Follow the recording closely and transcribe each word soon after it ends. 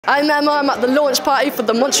I'm Emma, I'm at the launch party for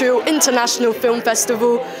the Montreal International Film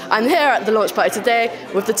Festival. I'm here at the launch party today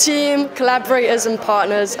with the team, collaborators and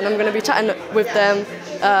partners, and I'm going to be chatting with them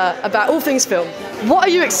about all things film. What are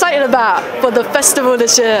you excited about for the festival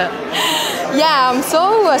this year? Yeah, I'm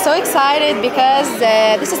so excited because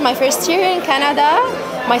this is my first year in Canada,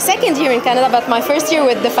 my second year in Canada, but my first year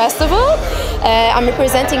with the festival. I'm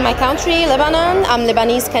representing my country, Lebanon. I'm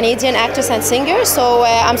Lebanese-Canadian actress and singer, so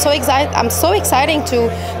I'm so exciting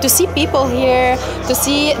to see people here, to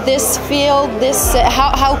see this field, this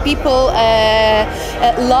how people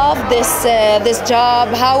love this job,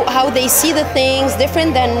 how they see the things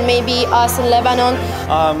different than maybe us in Lebanon.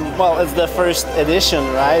 Well, it's the first edition,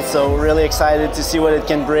 right? So really excited to see what it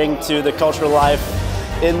can bring to the cultural life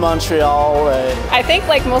in Montreal. I think,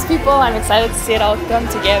 like most people, I'm excited to see it all come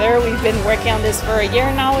together. We've been working on this for a year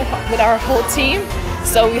now with our whole team.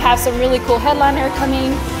 So we have some really cool headliner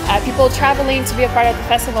coming, people traveling to be a part of the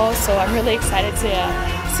festival. So I'm really excited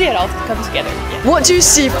to see it all come together. Yeah. What do you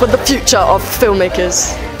see for the future of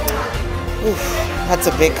filmmakers? Oof, that's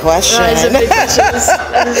a big question. It's a big question.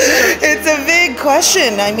 It's a big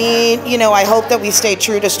question. I mean, you know, I hope that we stay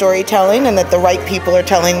true to storytelling and that the right people are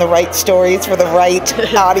telling the right stories for the right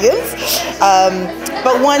audience.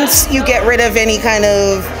 But once you get rid of any kind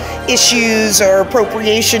of issues or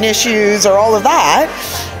appropriation issues or all of that,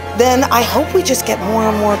 then I hope we just get more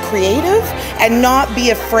and more creative and not be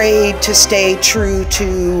afraid to stay true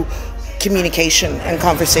to communication and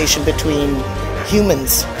conversation between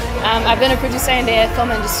humans. I've been a producer in the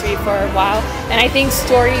film industry for a while, and I think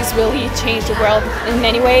stories really change the world in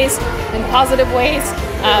many ways, in positive ways.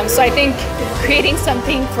 So I think creating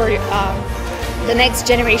something for the next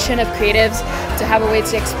generation of creatives to have a way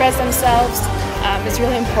to express themselves is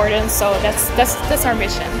really important. So that's our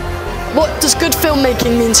mission. What does good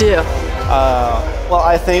filmmaking mean to you? Well,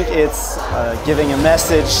 I think it's giving a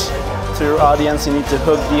message to your audience. You need to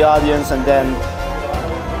hook the audience and then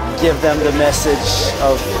give them the message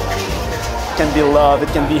of it can be love, it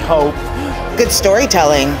can be hope. Good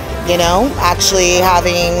storytelling, you know, actually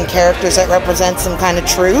having characters that represent some kind of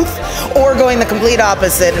truth, or going the complete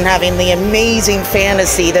opposite and having the amazing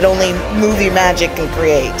fantasy that only movie magic can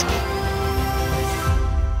create.